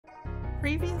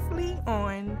Previously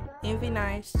on Envy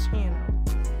Nice channel.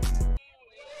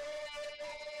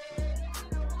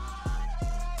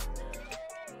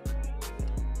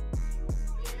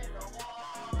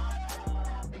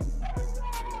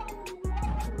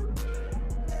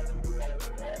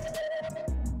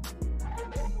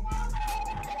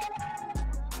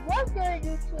 What's good,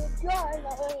 YouTube? Y'all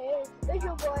know it. It's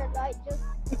your boy, like, just.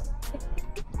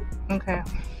 Okay.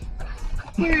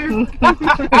 Here.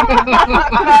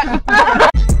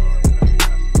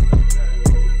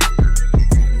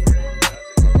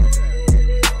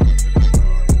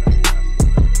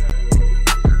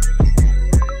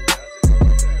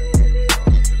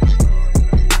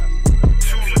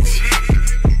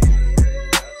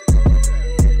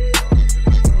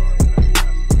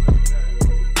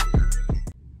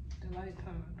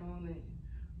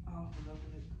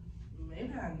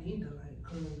 Maybe I need the light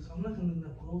because I'm looking in the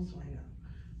clothes right now.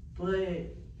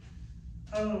 But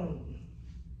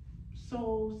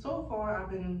so far I've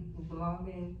been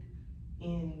vlogging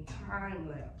in time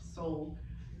lapse. So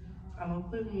I'm gonna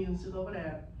put music over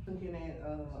there. Looking at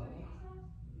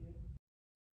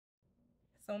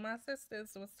So my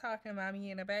sisters was talking about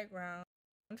me in the background.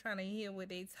 I'm trying to hear what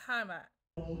they talking about.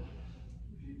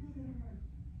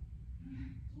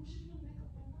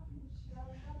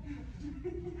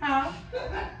 How?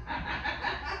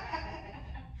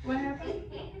 What happened?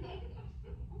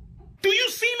 Do you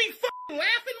see me f***ing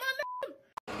laughing, my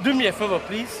nigga? Do me a favor,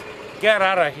 please. Get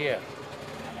out of here.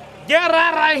 Get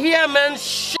out of here, man.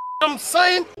 Shit, I'm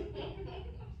saying.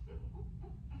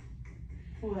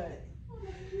 What?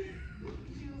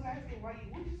 She was asking why you.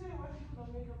 What you say? Why you put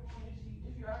no makeup on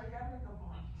if you already got makeup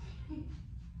on?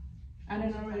 I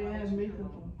didn't already have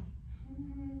makeup on.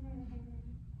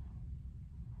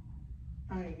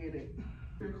 I ain't get it.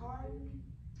 Recording?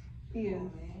 Yes.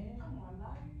 Oh, man. I'm not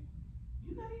lying.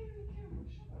 You not even in the camera.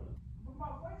 Shut up. But my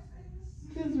voice is.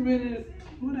 Just really,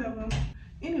 whatever.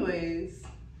 Anyways.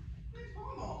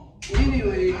 Hold on.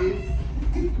 Anyways.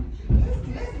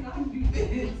 Let's not do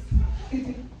this.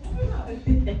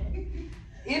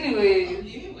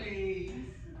 Anyways.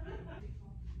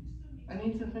 I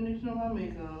need to finish on my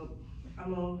makeup. I'm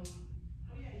gonna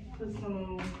put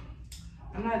some.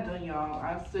 I'm not done, y'all.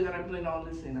 I still gotta blend all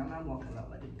this in. I'm not walking up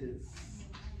like this.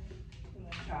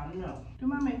 Y'all know. Do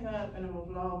my makeup and I'm gonna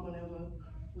vlog whenever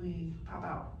we pop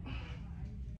out.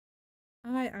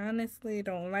 I honestly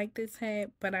don't like this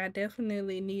hat, but I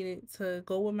definitely need it to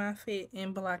go with my fit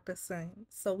and block the sun.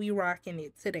 So we rocking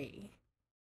it today.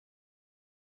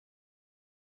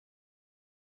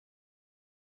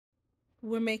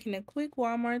 We're making a quick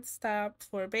Walmart stop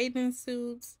for bathing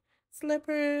suits,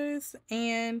 slippers,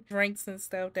 and drinks and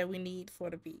stuff that we need for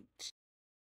the beach.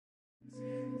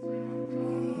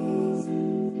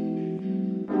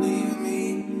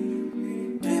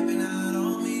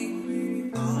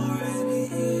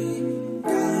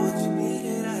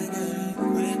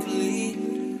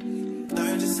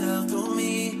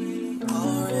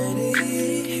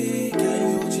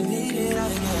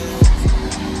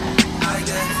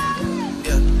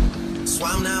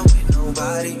 I'm not with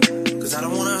nobody, cause I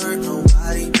don't wanna hurt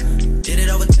nobody. Did it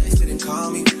over text, didn't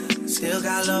call me. Still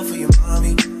got love for your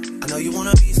mommy. I know you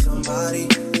wanna be somebody,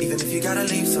 even if you gotta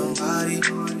leave somebody.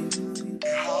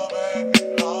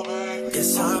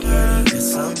 Yes, I'm hurt,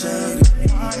 yes, I'm jaded.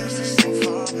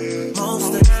 Most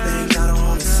of the things I don't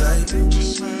wanna say.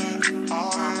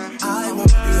 I won't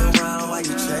be around while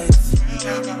you chase.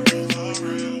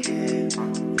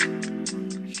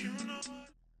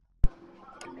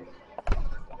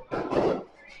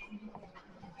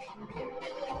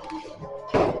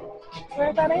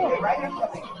 Everybody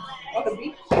on the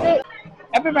beach.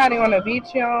 Everybody on the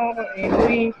beach, y'all, and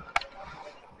we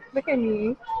look at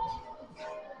me.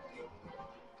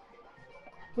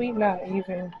 We not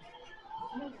even.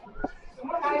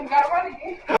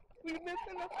 We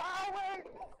missing the fireworks.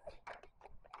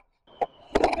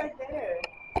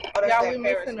 Y'all, we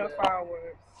missing the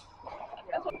fireworks.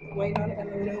 Wait on it.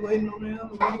 Waiting on it.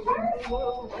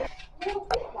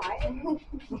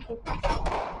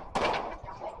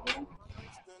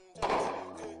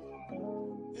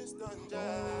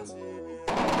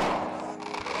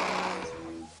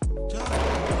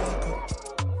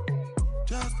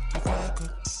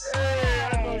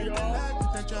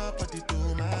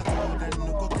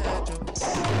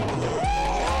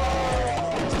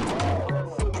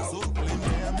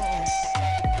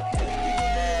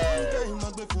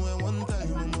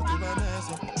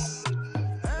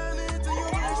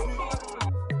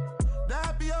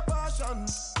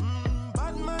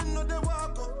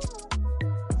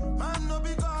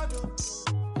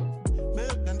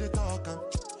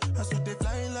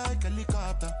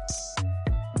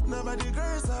 Now by the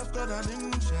grace of God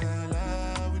and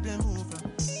inshallah, we dey move.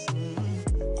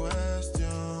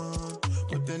 Question,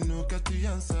 but then no get the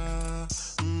answer.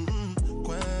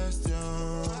 Question,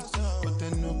 but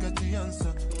then no get the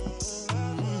answer.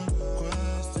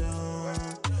 Question,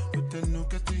 but then no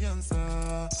get the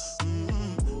answer.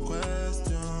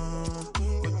 Question,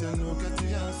 but then no get the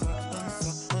answer.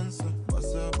 Answer.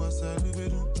 Bossa,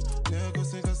 lubedu. There go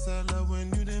sing a salad when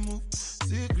you dey move.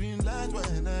 See green light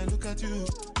when I look at you.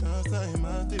 Last time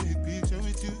I take picture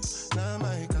with you. Now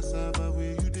my cassava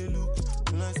where you dey look.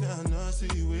 I say I know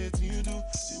see waiting you do.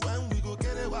 See when we go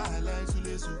get a wild like to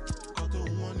listen. Got to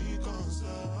one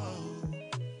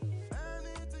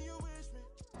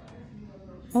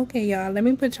Okay, y'all, let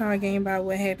me put y'all game about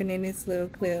what happened in this little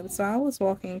clip. So I was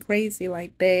walking crazy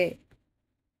like that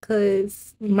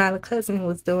because my cousin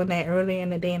was doing that earlier in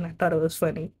the day and I thought it was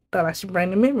funny. Thought I should bring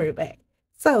the memory back.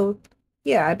 So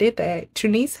yeah, I did that.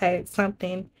 Trinice had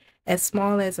something as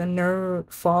small as a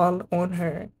nerd fall on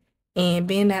her. And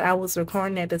being that I was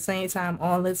recording at the same time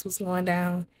all this was going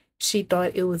down, she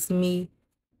thought it was me.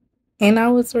 And I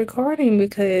was recording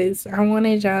because I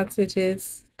wanted y'all to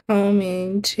just come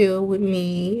and chill with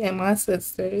me and my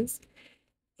sisters.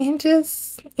 And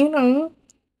just, you know,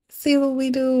 see what we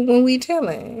do when we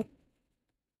chilling.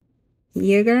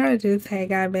 Your girl just had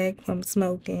got back from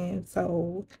smoking.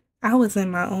 So I was in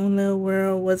my own little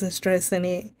world, wasn't stressing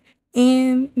it.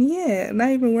 And yeah, not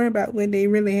even worried about what they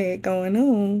really had going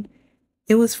on.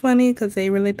 It was funny because they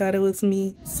really thought it was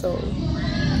me. So,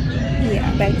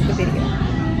 yeah, back to the video.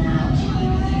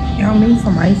 Y'all need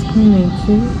some ice cream and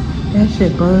too. That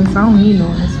shit buzz. I don't need no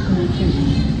ice cream too.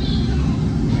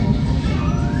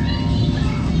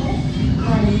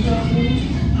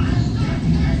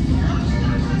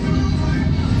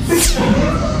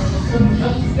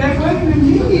 That wasn't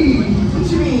me. What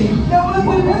you mean? That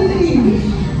wasn't me.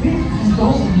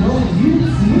 Don't know you.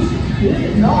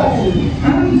 No, I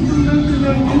don't do nothing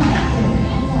like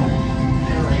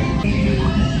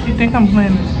this. You think I'm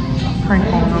playing a prank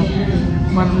on them,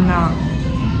 but I'm not.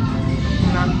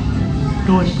 I'm not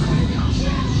doing it.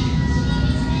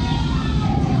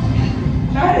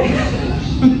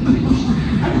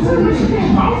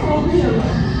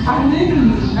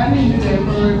 I didn't do that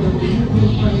for real. You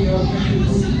was funny.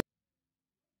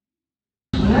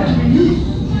 That's for you.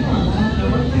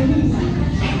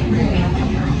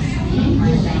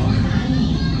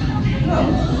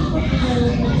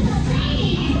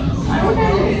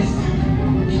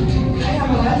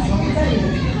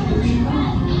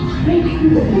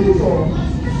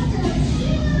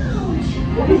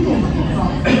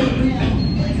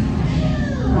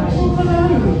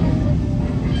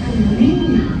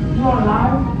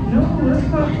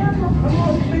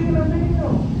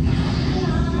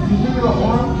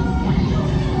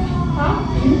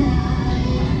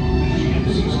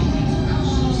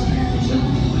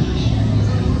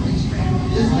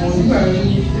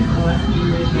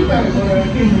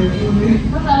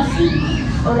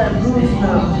 Oh, that blue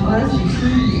stuff. That's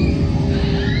cheesy.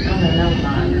 Oh, no, never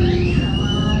mind.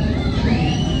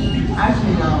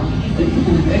 Actually, no.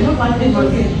 It looked like it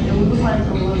would look like it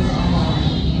was,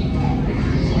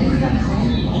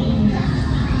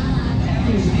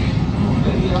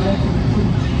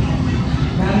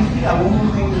 Now, you got one more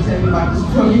thing to tell me about this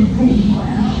Joey Boom.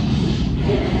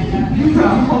 You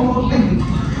got one more thing.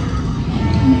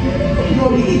 You're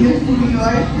going to be eating this food in your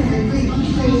ice cream and drink.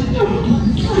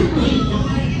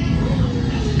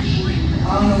 I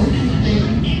don't know what you think.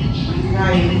 Now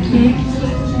you think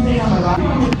I'm a lot of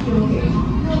okay.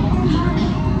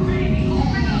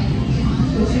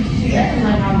 But she acting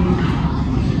like I'm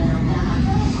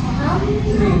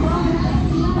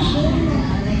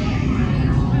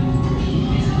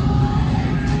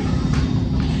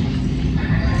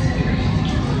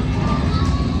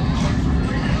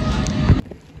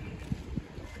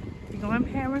going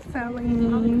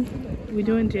parasailing. We're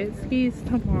doing jet skis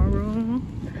tomorrow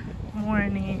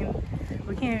morning.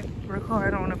 We can't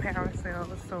record on a parasail,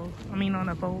 so I mean on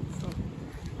a boat, so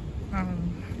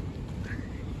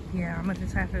yeah, I'm gonna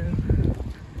just have to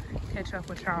catch up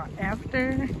with y'all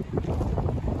after.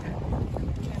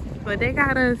 But they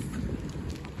got us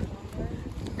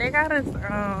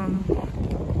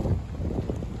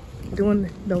doing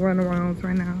the runarounds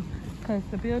right now because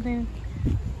the building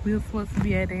we were supposed to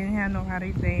be at, they didn't have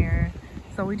nobody there.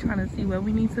 So we trying to see where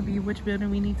we need to be, which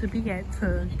building we need to be at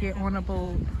to get on a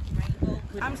boat.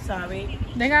 I'm sorry.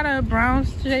 They got a brown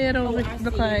shed over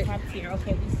look like.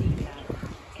 Okay, we see you now.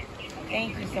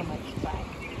 Thank you so much. Bye.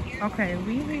 Okay,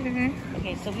 we here.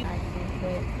 Okay, so we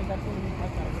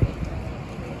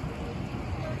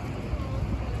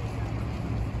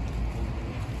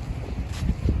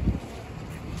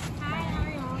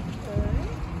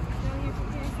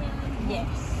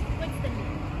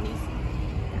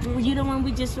the one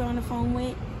we just were on the phone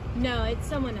with? No, it's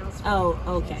someone else. Oh,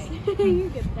 okay.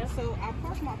 So I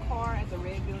parked my car at the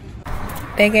red building.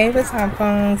 They gave us our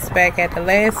phones back at the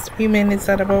last few minutes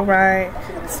of the boat ride.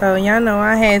 So y'all know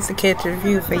I had to catch a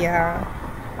view for y'all.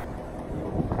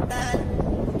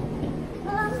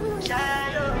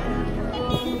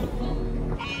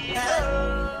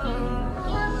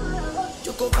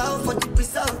 You go out for the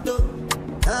result, though.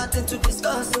 Nothing to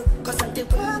discuss, cause I did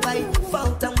by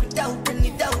default and without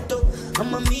any doubt, though.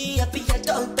 I'm a me happy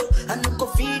adult, though. I no go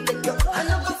feed the girl, I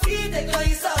no go feed the girl,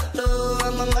 it's out, though.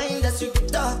 I'm a mind that's you the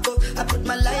talk, oh. I put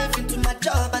my life into my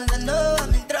job and I know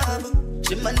I'm in trouble.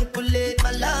 She manipulate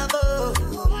my love, oh.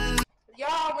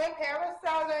 Y'all, we're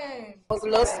parasailing. I was a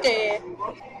little scared.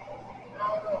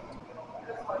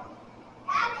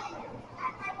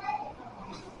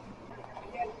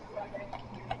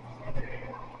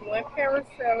 Went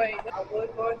parasailing. I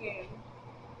would go again.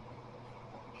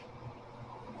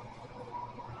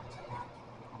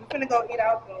 We're gonna go eat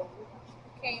out though.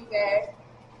 Came back.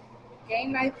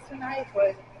 Game night tonight,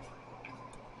 but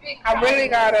I really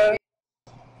gotta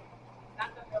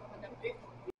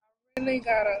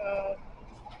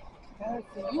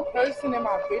see you person in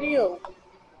my video.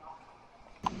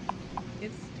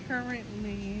 It's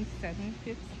currently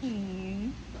 7:15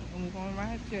 and we're gonna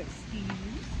ride jet skis.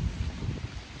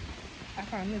 I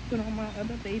finally put on my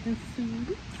other bathing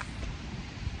suit.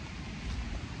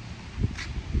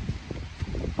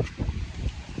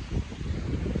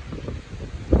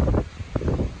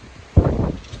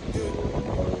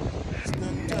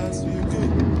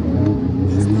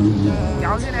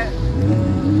 Y'all hear that?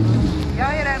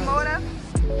 Y'all hear that motor?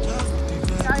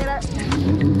 Y'all hear that?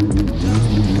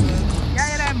 Y'all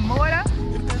hear that motor?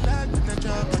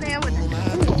 Playing with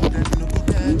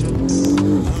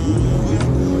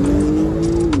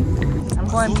I'm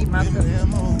going to beat myself.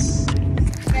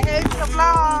 Say hey to the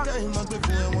vlog.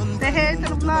 Say hey to the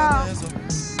vlog.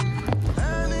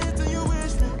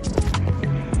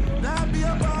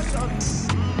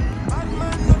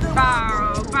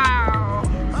 Bow, bow.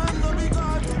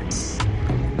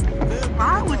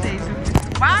 Why would they do this?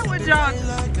 Why would y'all?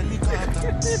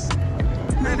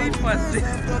 Really fussy.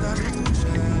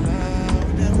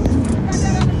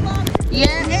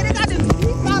 Yeah, and they got this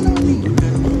keep following me.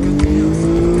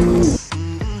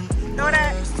 Throw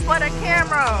that for the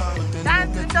camera.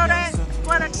 Johnson, throw that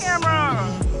for the camera.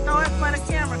 Throw it for the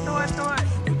camera. Throw it, throw it.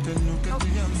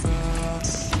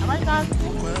 Alright, guys.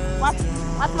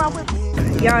 Watch my whip.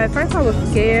 Y'all, at first I was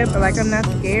scared, but like I'm not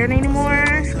scared anymore.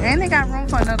 And they got room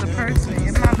for another person.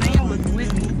 If my man was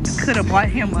with me, could have brought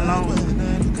him along.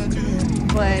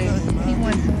 But he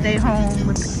wanted to stay home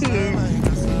with the kids.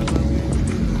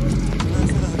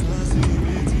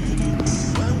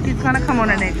 He's gonna come on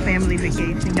the next family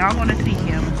vacation. Y'all gonna see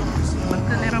him with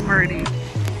the little birdie.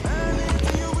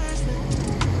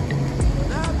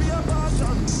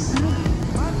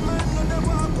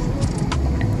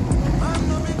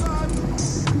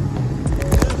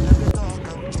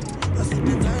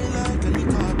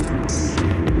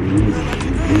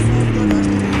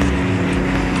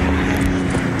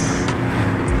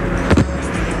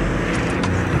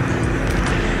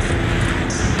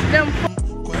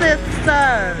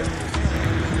 Sisters,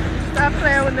 stop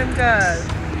playing with them guys.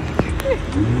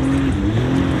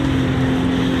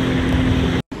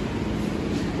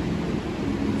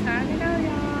 Time to go,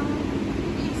 y'all.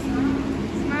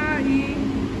 Smile, eat.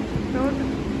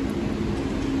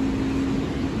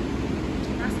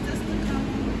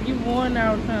 You worn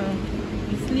out, huh?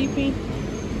 You sleepy?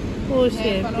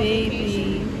 Bullshit,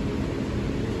 baby.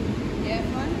 Yeah,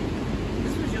 fun?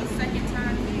 This was your second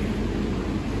time here.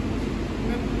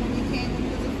 Remember when you came when you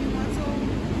was a few months old?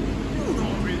 You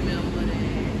don't remember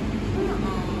that.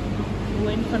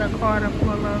 Waiting for the car to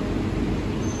pull up.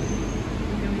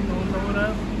 Then we gonna load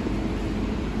up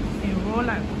and roll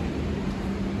out.